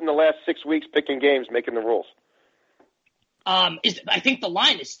won once in the last 6 weeks picking games, making the rules. I think the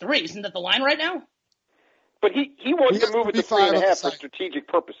line is 3. Isn't that the line right now? But he wants to move it to 3.5 for strategic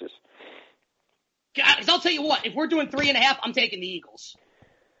purposes. Guys, I'll tell you what. If we're doing 3.5, I'm taking the Eagles.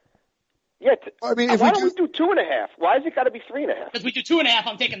 Yeah. I mean, why don't we do 2.5? Why has it got to be 3.5? Because we do 2.5,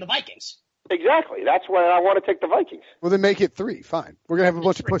 I'm taking the Vikings. Exactly. That's why I want to take the Vikings. Well, then make it 3. Fine. We're going to have a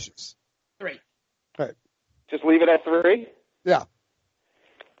bunch of pushes. 3. Right. Just leave it at 3? Yeah.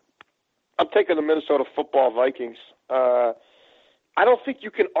 I'm taking the Minnesota Football Vikings. I don't think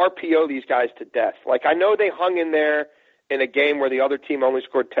you can RPO these guys to death. Like, I know they hung in there in a game where the other team only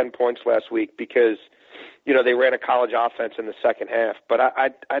scored 10 points last week because, you know, they ran a college offense in the second half. But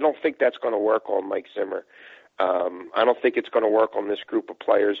I don't think that's going to work on Mike Zimmer. I don't think it's going to work on this group of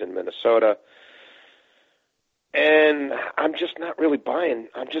players in Minnesota. And I'm just not really buying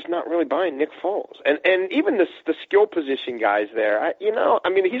Nick Foles. And even the skill position guys there,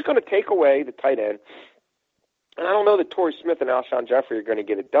 he's going to take away the tight end. And I don't know that Torrey Smith and Alshon Jeffrey are going to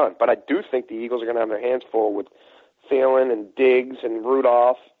get it done. But I do think the Eagles are going to have their hands full with Thielen and Diggs and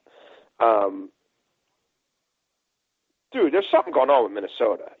Rudolph. Dude, there's something going on with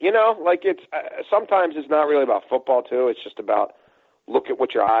Minnesota. You know, like sometimes it's not really about football too. It's just about look at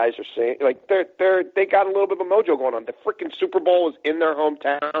what your eyes are seeing. Like they got a little bit of a mojo going on. The freaking Super Bowl is in their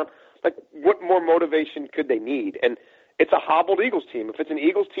hometown. Like, what more motivation could they need? And it's a hobbled Eagles team. If it's an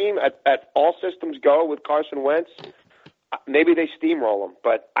Eagles team at all systems go with Carson Wentz, maybe they steamroll them.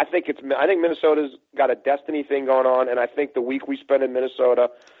 But I think Minnesota's got a destiny thing going on, and I think the week we spend in Minnesota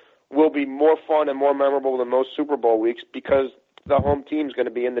will be more fun and more memorable than most Super Bowl weeks because the home team's going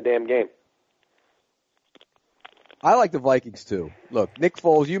to be in the damn game. I like the Vikings, too. Look, Nick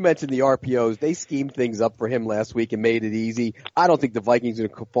Foles, you mentioned the RPOs. They schemed things up for him last week and made it easy. I don't think the Vikings are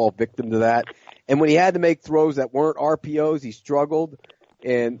going to fall victim to that. And when he had to make throws that weren't RPOs, he struggled.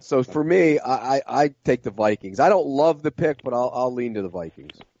 And so for me, I take the Vikings. I don't love the pick, but I'll lean to the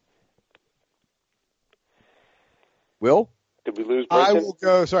Vikings. Will? Did we lose Brinson? I will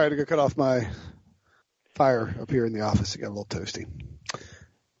go. Sorry, I had to go cut off my fire up here in the office. It got a little toasty.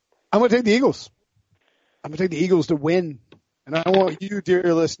 I'm going to take the Eagles. I'm going to take the Eagles to win. And I want you,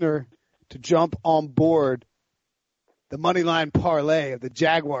 dear listener, to jump on board the money line parlay of the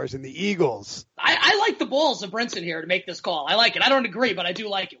Jaguars and the Eagles. I like the balls of Brinson here to make this call. I like it. I don't agree, but I do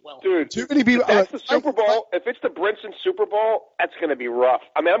like it, Will. Dude, too many people. If that's the Super Bowl, if it's the Brinson Super Bowl, that's going to be rough.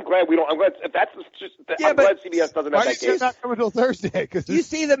 I mean, I'm glad if that's just. I'm glad CBS doesn't have that game. Not coming until Thursday. You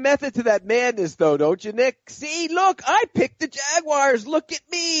see the method to that madness, though, don't you, Nick? See, look, I picked the Jaguars. Look at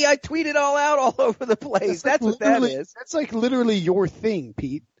me. I tweeted all out all over the place. That's what that is. That's like literally your thing,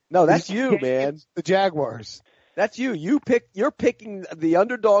 Pete. No, that's you, man. The Jaguars. You're picking the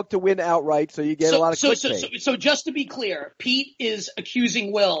underdog to win outright, so you get a lot of clickbait. So just to be clear, Pete is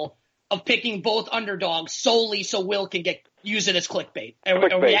accusing Will of picking both underdogs solely so Will can use it as clickbait.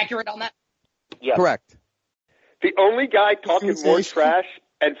 Are we accurate on that? Yes. Correct. The only guy talking more trash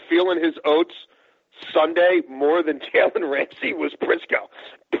and feeling his oats Sunday more than Jalen Ramsey was Prisco.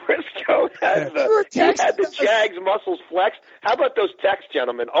 Prisco Prisco had the Jags muscles flexed. How about those texts,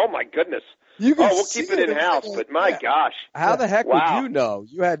 gentlemen? Oh, my goodness. We'll keep it in-house, but my gosh. How the heck would you know?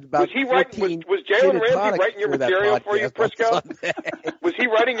 You had about was Jalen Ramsey writing your material for you, Prisco? Was he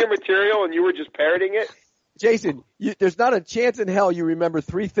writing your material and you were just parroting it? Jason, there's not a chance in hell you remember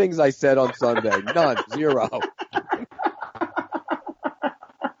 3 things I said on Sunday. None. 0.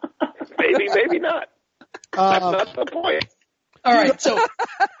 Maybe not. That's not the point. All right, so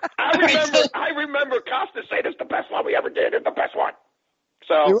I remember Kostos saying it's the best one we ever did. It's the best one.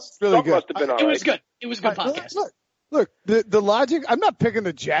 So really must have been all right. It was good. It was a good podcast. Look, the logic, I'm not picking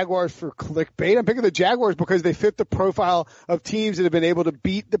the Jaguars for clickbait. I'm picking the Jaguars because they fit the profile of teams that have been able to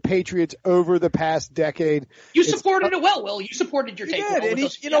beat the Patriots over the past decade. You supported it well, Will. You supported your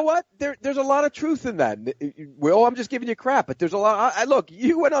take. You know what? There's a lot of truth in that. Will, I'm just giving you crap, but there's a lot. Look,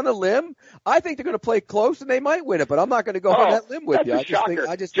 you went on a limb. I think they're going to play close and they might win it, but I'm not going to go on that limb with you.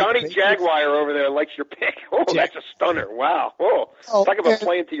 I just Johnny Jaguar over there likes your pick. Oh, that's a stunner. Wow. Talk about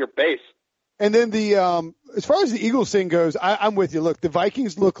playing to your base. And then as far as the Eagles thing goes, I'm with you. Look, the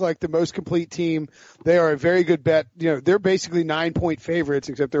Vikings look like the most complete team. They are a very good bet. They're basically 9-point favorites,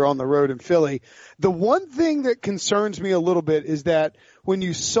 except they're on the road in Philly. The one thing that concerns me a little bit is that when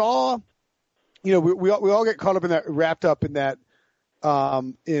you saw, we all get caught up in that, wrapped up in that,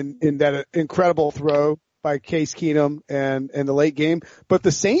 in that incredible throw by Case Keenum and the late game. But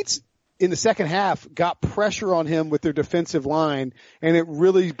the Saints, in the second half, got pressure on him with their defensive line, and it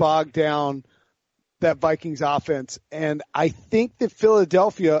really bogged down that Vikings offense. And I think that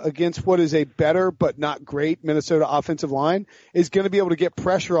Philadelphia, against what is a better but not great Minnesota offensive line, is going to be able to get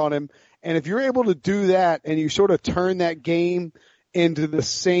pressure on him. And if you're able to do that and you sort of turn that game into the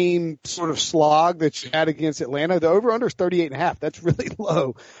same sort of slog that you had against Atlanta, the over-under is 38.5. That's really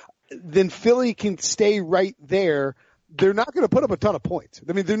low. Then Philly can stay right there. They're not going to put up a ton of points.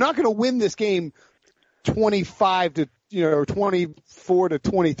 I mean, they're not going to win this game 25 to, 24 to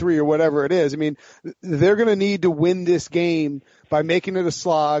 23 or whatever it is. I mean, they're going to need to win this game by making it a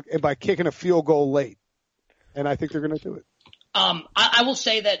slog and by kicking a field goal late. And I think they're going to do it. I will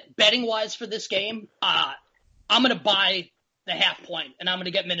say that betting wise for this game, I'm going to buy the half point and I'm going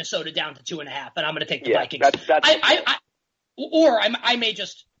to get Minnesota down to 2.5 and I'm going to take the Vikings. I may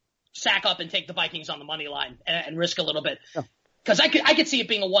just sack up and take the Vikings on the money line and risk a little bit. Because I could see it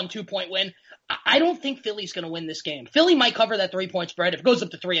being a 1-2 point win. I don't think Philly's going to win this game. Philly might cover that 3-point spread. If it goes up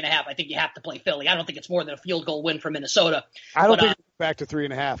to 3.5, I think you have to play Philly. I don't think it's more than a field goal win for Minnesota. I don't think it's back to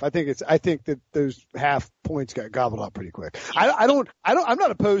 3.5. I think that those half points got gobbled up pretty quick. I'm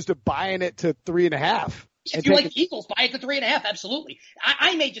not opposed to buying it to 3.5. If you like the Eagles, buy it to 3.5. Absolutely.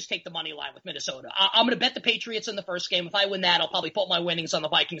 I may just take the money line with Minnesota. I'm going to bet the Patriots in the first game. If I win that, I'll probably put my winnings on the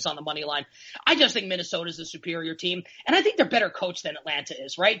Vikings on the money line. I just think Minnesota's a superior team, and I think they're better coached than Atlanta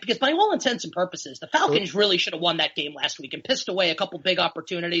is, right? Because by all intents and purposes, the Falcons really should have won that game last week and pissed away a couple big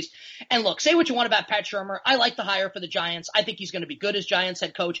opportunities. And look, say what you want about Pat Shurmur. I like the hire for the Giants. I think he's going to be good as Giants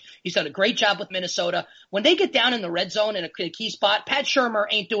head coach. He's done a great job with Minnesota. When they get down in the red zone in a key spot, Pat Shurmur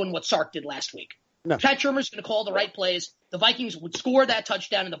ain't doing what Sark did last week. No. Pat Shurmur's going to call the right plays. The Vikings would score that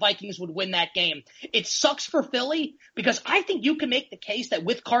touchdown, and the Vikings would win that game. It sucks for Philly because I think you can make the case that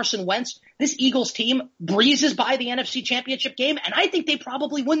with Carson Wentz, this Eagles team breezes by the NFC Championship game, and I think they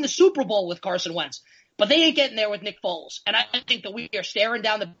probably win the Super Bowl with Carson Wentz. But they ain't getting there with Nick Foles. And I think that we are staring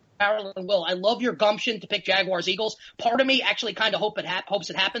down the barrel and Will. I love your gumption to pick Jaguars Eagles. Part of me actually kind of hopes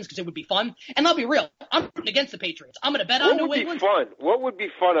it happens because it would be fun. And I'll be real. I'm rooting against the Patriots. I'm going to bet on New England. What would be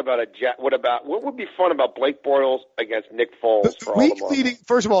fun about what would be fun about Blake Bortles against Nick Foles?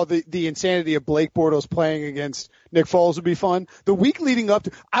 First of all, the insanity of Blake Bortles playing against Nick Foles would be fun. The week leading up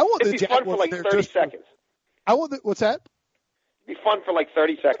to, I want It'd the be fun for like 30 seconds. What's that? It'd be fun for like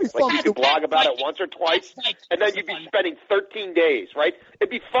 30 seconds. Like you could blog about it once or twice, and then you'd be spending 13 days, right?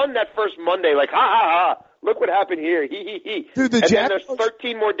 It'd be fun that first Monday, like, ha, ha, ha, look what happened here, he. Dude, then there's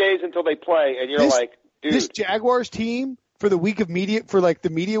 13 more days until they play, and you're like, dude. This Jaguars team for the week of media, for like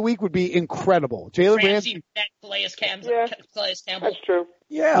the media week would be incredible. Jalen Ramsey. Calais Campbell. That's true.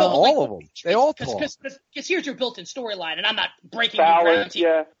 Yeah, well, all of them. They all talk. Because here's your built-in storyline, and I'm not breaking the ground here.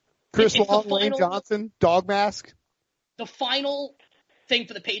 Yeah. Chris Long, Lane Johnson, dog mask. The final thing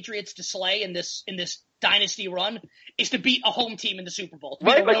for the Patriots to slay in this dynasty run is to beat a home team in the Super Bowl.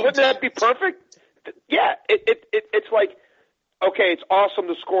 Right? Like, wouldn't that be perfect? Yeah. It's like, okay, it's awesome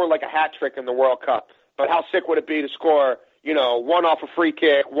to score like a hat trick in the World Cup, but how sick would it be to score, one off a free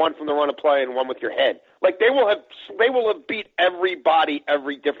kick, one from the run of play, and one with your head? Like they will have beat everybody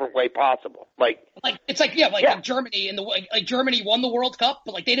every different way possible. Germany Germany won the World Cup,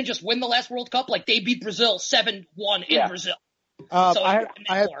 but like they didn't just win the last World Cup, like they beat Brazil 7-1 in Brazil. I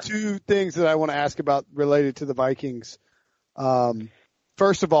have two things that I want to ask about related to the Vikings.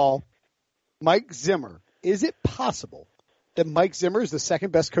 First of all, Mike Zimmer. Is it possible that Mike Zimmer is the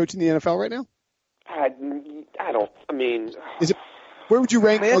second best coach in the NFL right now? I don't. I mean, is it? Where would you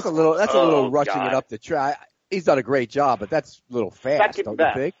rank? That's a little rushing it up the track. He's done a great job, but that's a little fast, don't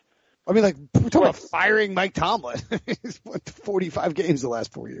you think? I mean, like, we're talking about firing Mike Tomlin. He's won 45 games the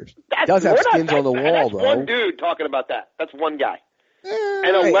last 4 years. He does have skins on the wall, though. That's one dude talking about that. That's one guy.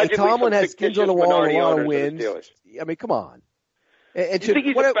 And allegedly, Tomlin has skins on the wall and a lot of wins. I mean, come on. What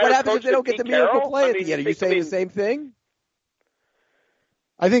happens if they don't get the miracle play at the end? Are you saying the same thing?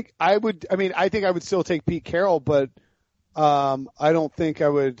 I think I would still take Pete Carroll, but I don't think I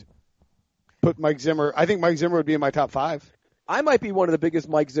would put Mike Zimmer. I think Mike Zimmer would be in my top 5. I might be one of the biggest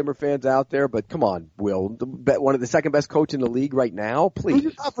Mike Zimmer fans out there, but come on, Will. One of the second best coach in the league right now, please.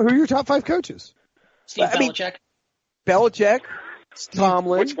 Who are your top 5 coaches? Belichick. Belichick,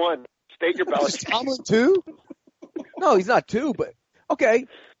 Tomlin. Which one? State your Belichick. Tomlin 2? No, he's not 2, but okay.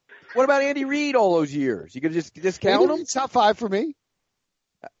 What about Andy Reid all those years? You could just discount him? Top 5 for me.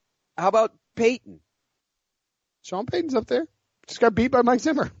 How about Peyton? Sean Payton's up there. Just got beat by Mike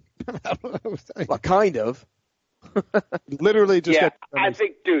Zimmer. Well, kind of. Literally just. Yeah, I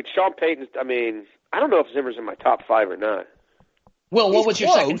think, dude, Sean Payton's. I mean, I don't know if Zimmer's in my top 5 or not. Will, what was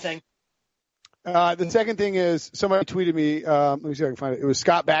your second thing? The second thing is somebody tweeted me. Let me see if I can find it. It was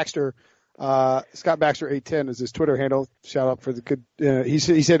Scott Baxter. Scott Baxter 810 is his Twitter handle. Shout out for the good. He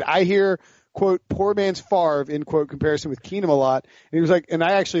said, I hear, quote, poor man's Favre, end quote, comparison with Keenum a lot. And he was like, and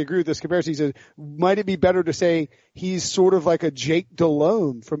I actually agree with this comparison. He said, might it be better to say he's sort of like a Jake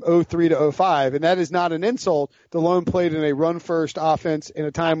Delhomme from 03 to 05? And that is not an insult. Delhomme played in a run-first offense in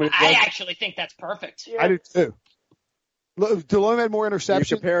a time when I actually think that's perfect. Yeah. I do too. Delhomme had more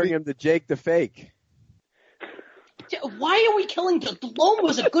interceptions. You're comparing him to Jake the Fake. Why are we killing Delhomme?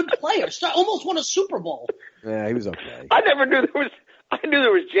 Was a good player. Almost won a Super Bowl. Yeah, he was okay. I never knew there was. I knew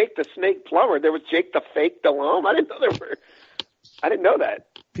there was Jake the Snake Plumber. There was Jake the Fake Delhomme. I didn't know that.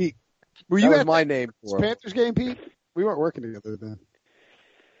 Pete, were you at my name for Panthers game, Pete? We weren't working together then.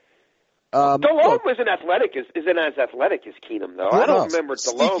 Delhomme isn't as athletic as Keenum, though. I don't remember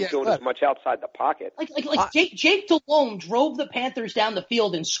Delhomme doing as much outside the pocket. Jake Delhomme drove the Panthers down the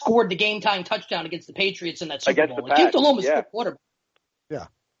field and scored the game-tying touchdown against the Patriots in that Super Bowl. Jake Delhomme was a good quarterback. Yeah.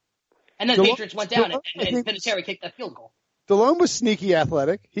 And then the Patriots went down and Vinatieri kicked that field goal. Delhomme was sneaky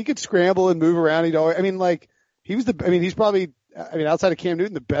athletic. He could scramble and move around. He's probably, outside of Cam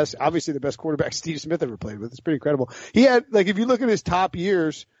Newton, obviously the best quarterback Steve Smith ever played with. It's pretty incredible. He had, if you look at his top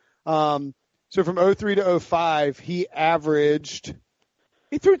years, so from 03 to 05, he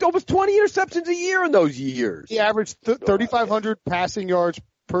threw almost 20 interceptions a year in those years. He averaged 3,500 passing yards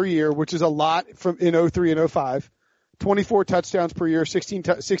per year, which is a lot in 03 and 05. 24 touchdowns per year, 16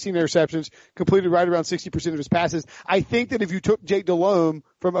 interceptions, completed right around 60% of his passes. I think that if you took Jake Delhomme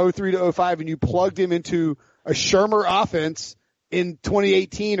from 03 to 05 and you plugged him into a Shermer offense in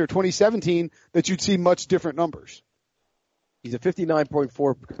 2018 or 2017, that you'd see much different numbers. He's a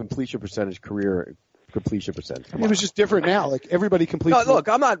 59.4 completion percentage career completion percentage. It was just different now. Like everybody completes. No, look,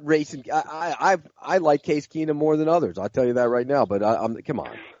 I'm not racing. I like Case Keenum more than others. I'll tell you that right now. But come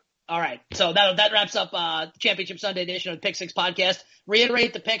on. All right, so that wraps up Championship Sunday edition of the Pick Six podcast.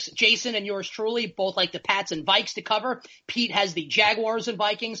 Reiterate the picks. Jason and yours truly both like the Pats and Vikes to cover. Pete has the Jaguars and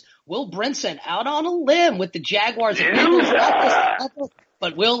Vikings. Will Brinson out on a limb with the Jaguars and Eagles.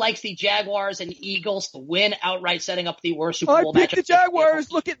 But Will likes the Jaguars and Eagles to win outright, setting up the worst Super Bowl matchup. I picked the Jaguars.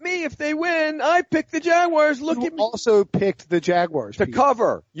 Look at me. If they win, I picked the Jaguars. Look at me. Also picked the Jaguars to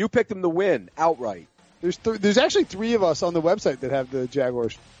cover. You picked them to win outright. There's actually 3 of us on the website that have the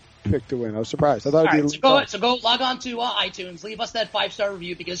Jaguars pick to win. I was surprised. I thought so go log on to iTunes, leave us that 5-star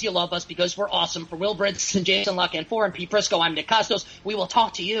review because you love us, because we're awesome. For Will Brinson, Jason Canfora, and Pete Prisco, I'm Nick Kostos. We will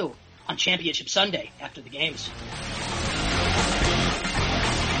talk to you on Championship Sunday after the games.